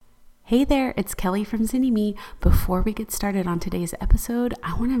Hey there, it's Kelly from Zynnyme. Before we get started on today's episode,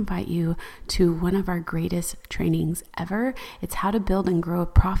 I want to invite you to one of our greatest trainings ever. It's how to build and grow a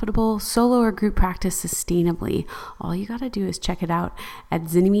profitable solo or group practice sustainably. All you got to do is check it out at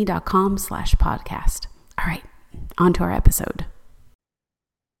zynnyme.com/podcast. All right, on to our episode.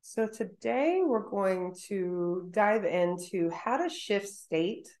 So today we're going to dive into how to shift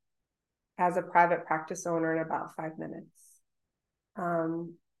state as a private practice owner in about 5 minutes.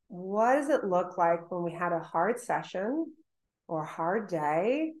 What does it look like when we had a hard session or a hard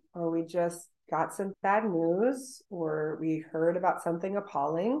day, or we just got some bad news, or we heard about something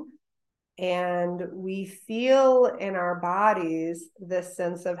appalling, and we feel in our bodies this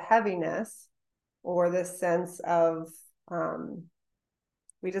sense of heaviness or this sense of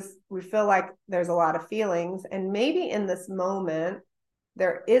we feel like there's a lot of feelings, and maybe in this moment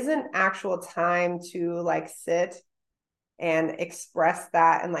there isn't actual time to like sit and express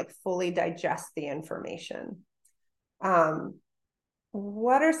that and like fully digest the information.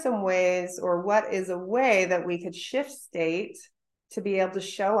 What are some ways, or what is a way that we could shift state to be able to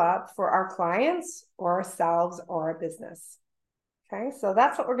show up for our clients or ourselves or our business? Okay, so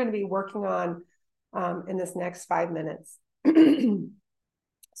that's what we're going to be working on in this next 5 minutes.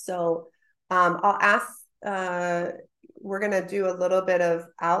 So I'll ask, we're going to do a little bit of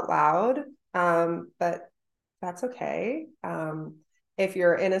out loud, but that's okay. If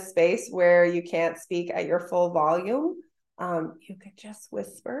you're in a space where you can't speak at your full volume, you could just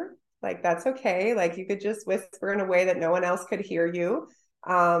whisper. Like, that's okay. Like, you could just whisper in a way that no one else could hear you.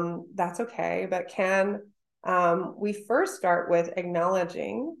 That's okay. But can we first start with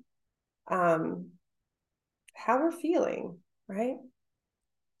acknowledging how we're feeling, right?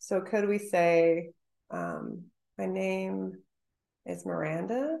 So could we say, my name is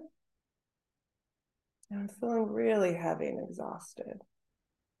Miranda, and I'm feeling really heavy and exhausted,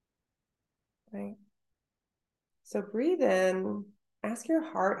 right? So breathe in, ask your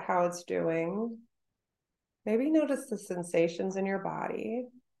heart how it's doing. Maybe notice the sensations in your body.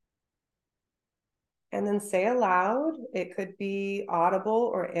 And then say aloud. It could be audible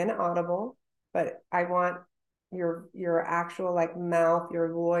or inaudible, but I want your actual like mouth,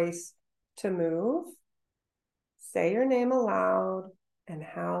 your voice to move. Say your name aloud and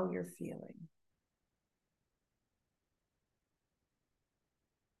how you're feeling.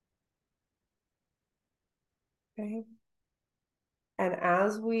 Okay. And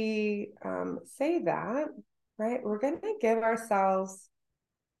as we say that, right, we're going to give ourselves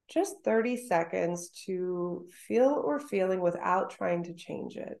just 30 seconds to feel what we're feeling without trying to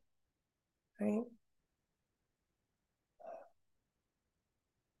change it, right?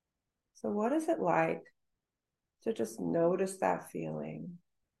 So what is it like to just notice that feeling?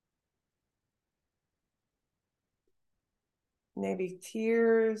 Maybe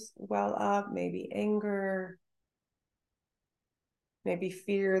tears well up, maybe anger, maybe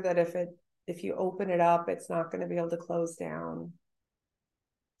fear that if you open it up, it's not going to be able to close down.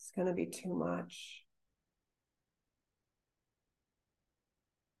 It's going to be too much.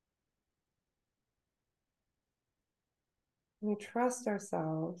 We trust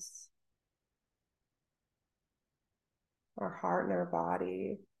ourselves, our heart and our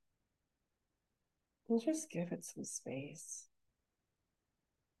body, and just give it some space.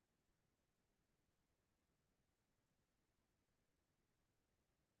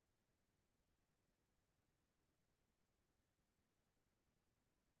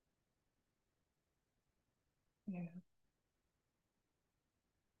 Yeah.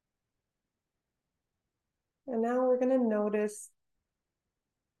 And now we're going to notice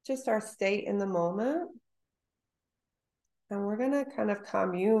just our state in the moment. And we're going to kind of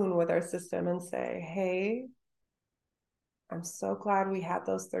commune with our system and say, hey, I'm so glad we had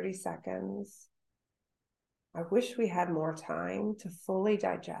those 30 seconds. I wish we had more time to fully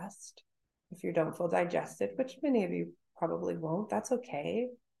digest. If you don't feel digested, which many of you probably won't, that's okay.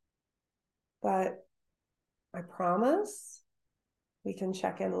 But I promise we can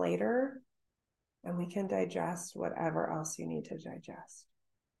check in later and we can digest whatever else you need to digest.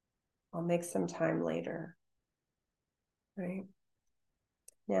 I'll make some time later, right?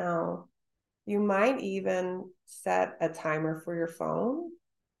 Now, you might even set a timer for your phone.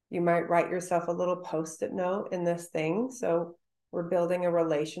 You might write yourself a little post-it note in this thing. So we're building a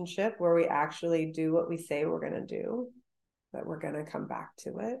relationship where we actually do what we say we're going to do, that we're going to come back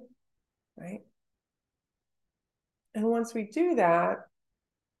to it, right? And once we do that,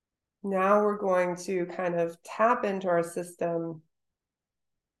 now we're going to kind of tap into our system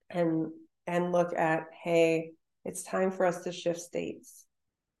and look at, hey, it's time for us to shift states.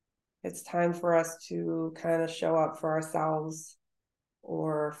 It's time for us to kind of show up for ourselves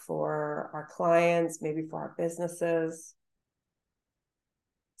or for our clients, maybe for our businesses.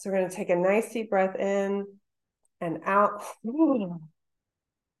 So we're going to take a nice deep breath in and out.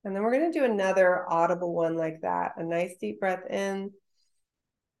 And then we're going to do another audible one like that. A nice deep breath in.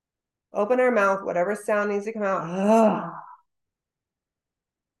 Open our mouth, whatever sound needs to come out.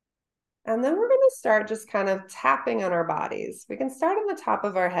 And then we're going to start just kind of tapping on our bodies. We can start on the top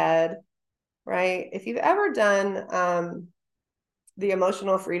of our head, right? If you've ever done the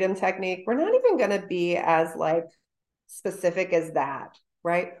emotional freedom technique, we're not even going to be as like specific as that,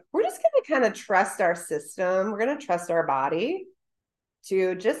 right? We're just going to kind of trust our system. We're going to trust our body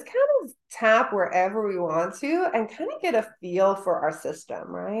to just kind of tap wherever we want to and kind of get a feel for our system,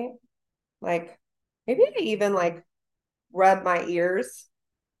 right? Like maybe I even like rub my ears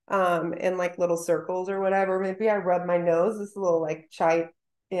in like little circles or whatever. Maybe I rub my nose. This little like chai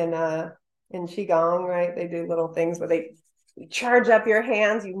in qigong, right? They do little things where they you charge up your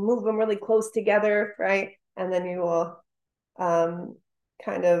hands, you move them really close together, right? And then you will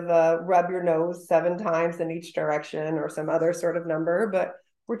kind of rub your nose 7 times in each direction or some other sort of number. But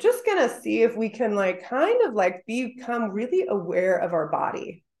we're just going to see if we can like kind of like become really aware of our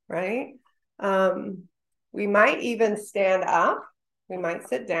body, right? We might even stand up. We might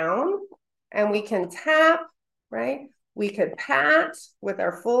sit down and we can tap, right? We could pat with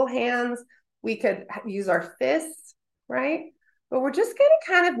our full hands. We could use our fists, right? But we're just going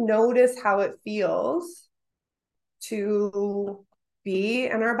to kind of notice how it feels to be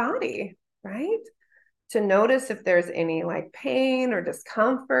in our body, right? To notice if there's any like pain or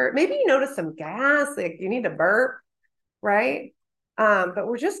discomfort. Maybe you notice some gas, like you need to burp, right? But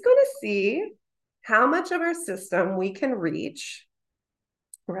we're just going to see how much of our system we can reach,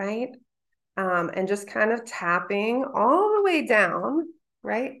 right? And just kind of tapping all the way down,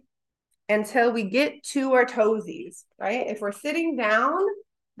 right? Until we get to our toesies, right? If we're sitting down,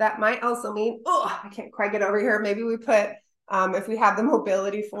 that might also mean, oh, I can't quite get over here. Maybe we put, if we have the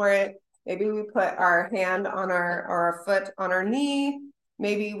mobility for it, maybe we put our hand on our foot on our knee.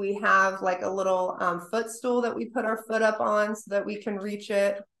 Maybe we have like a little footstool that we put our foot up on so that we can reach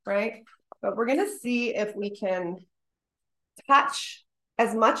it, right? But we're going to see if we can touch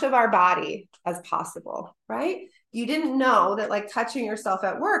as much of our body as possible, right? You didn't know that like touching yourself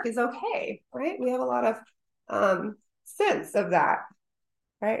at work is okay, right? We have a lot of sense of that,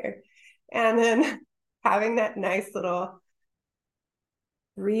 right? And then having that nice little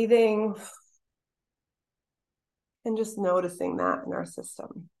breathing and just noticing that in our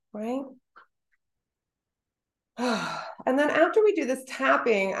system, right? And then after we do this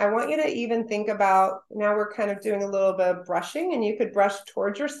tapping, I want you to even think about, now we're kind of doing a little bit of brushing, and you could brush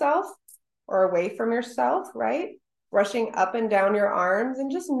towards yourself or away from yourself, right? Brushing up and down your arms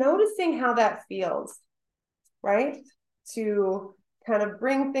and just noticing how that feels, right? To kind of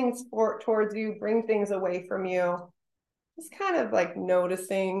bring things towards you, bring things away from you. Just kind of like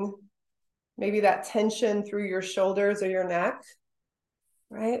noticing maybe that tension through your shoulders or your neck,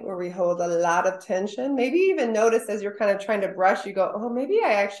 right? Where we hold a lot of tension. Maybe even notice as you're kind of trying to brush, you go, oh, maybe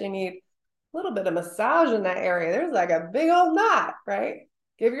I actually need a little bit of massage in that area. There's like a big old knot, right?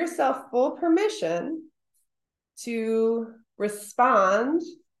 Give yourself full permission to respond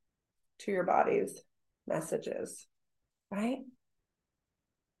to your body's messages, right?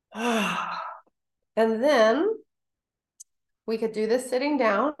 And then we could do this sitting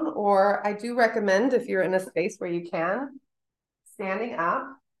down, or I do recommend if you're in a space where you can, standing up,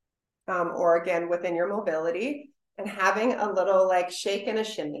 or again, within your mobility, and having a little like shake and a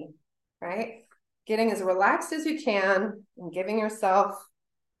shimmy, right? Getting as relaxed as you can and giving yourself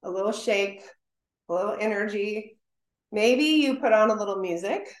a little shake, a little energy. Maybe you put on a little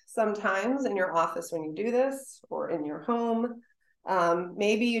music sometimes in your office when you do this, or in your home.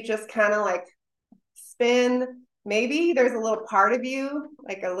 Maybe you just kind of like spin. Maybe there's a little part of you,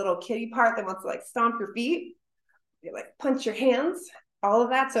 like a little kitty part that wants to like stomp your feet. You like punch your hands. All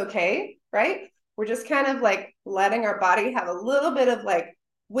of that's okay, right? We're just kind of like letting our body have a little bit of like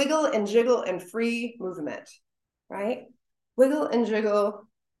wiggle and jiggle and free movement, right? Wiggle and jiggle,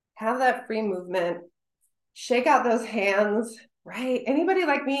 have that free movement, shake out those hands, right? Anybody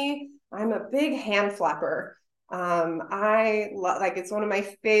like me? I'm a big hand flapper. Like it's one of my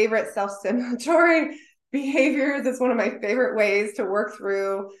favorite self-stimulatory behaviors. It's one of my favorite ways to work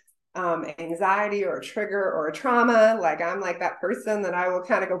through anxiety or a trigger or a trauma. Like I'm like that person that I will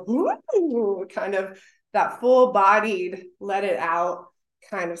kind of go, woo, kind of that full bodied, let it out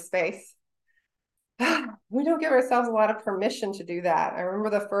kind of space. We don't give ourselves a lot of permission to do that. I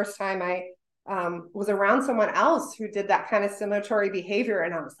remember the first time I was around someone else who did that kind of stimulatory behavior,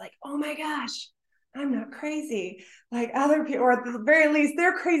 and I was like, oh my gosh, I'm not crazy. Like other people, or at the very least,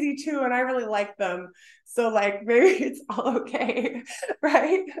 they're crazy too, and I really like them. So like maybe it's all okay,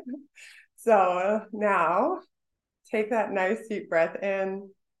 right? So now take that nice deep breath in.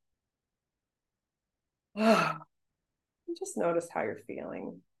 And just notice how you're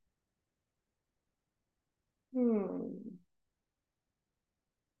feeling. And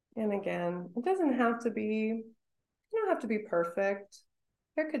again, it doesn't have to be, you don't have to be perfect.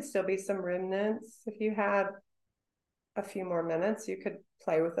 There could still be some remnants. If you had a few more minutes, you could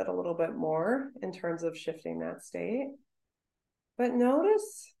play with it a little bit more in terms of shifting that state. But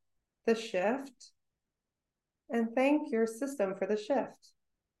notice the shift and thank your system for the shift.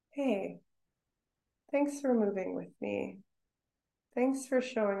 Hey, thanks for moving with me. Thanks for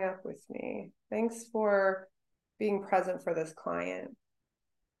showing up with me. Thanks for being present for this client.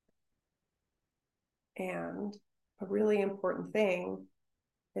 And a really important thing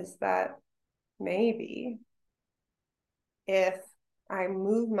is that maybe if I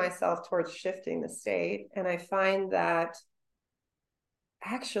move myself towards shifting the state and I find that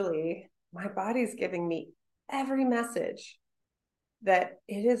actually my body's giving me every message that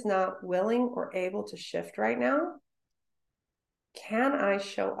it is not willing or able to shift right now, can I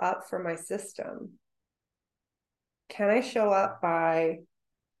show up for my system? Can I show up by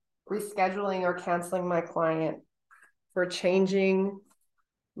rescheduling or canceling my client, for changing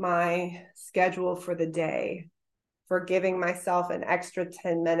my schedule for the day, for giving myself an extra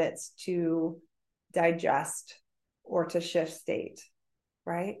 10 minutes to digest or to shift state,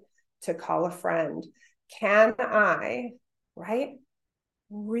 right? To call a friend. Can I, right,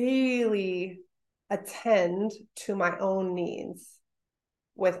 really attend to my own needs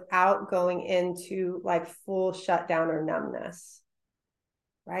without going into like full shutdown or numbness,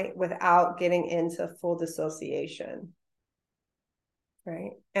 right? Without getting into full dissociation,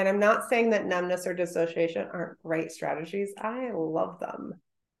 right? And I'm not saying that numbness or dissociation aren't great strategies. I love them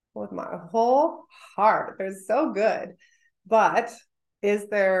with my whole heart. They're so good. But is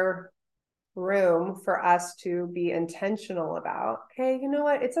there room for us to be intentional about, hey, you know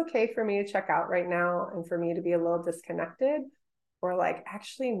what? It's okay for me to check out right now and for me to be a little disconnected, or like,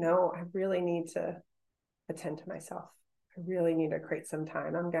 actually, no, I really need to attend to myself. I really need to create some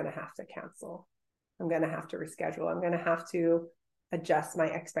time. I'm going to have to cancel. I'm going to have to reschedule. I'm going to have to adjust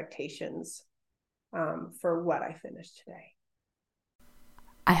my expectations for what I finished today.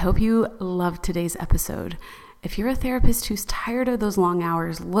 I hope you loved today's episode. If you're a therapist who's tired of those long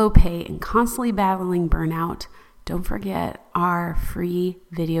hours, low pay, and constantly battling burnout, don't forget our free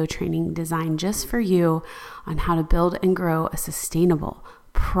video training designed just for you on how to build and grow a sustainable,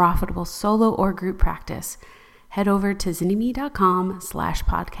 profitable solo or group practice. Head over to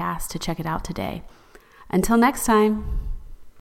zynnyme.com/podcast to check it out today. Until next time.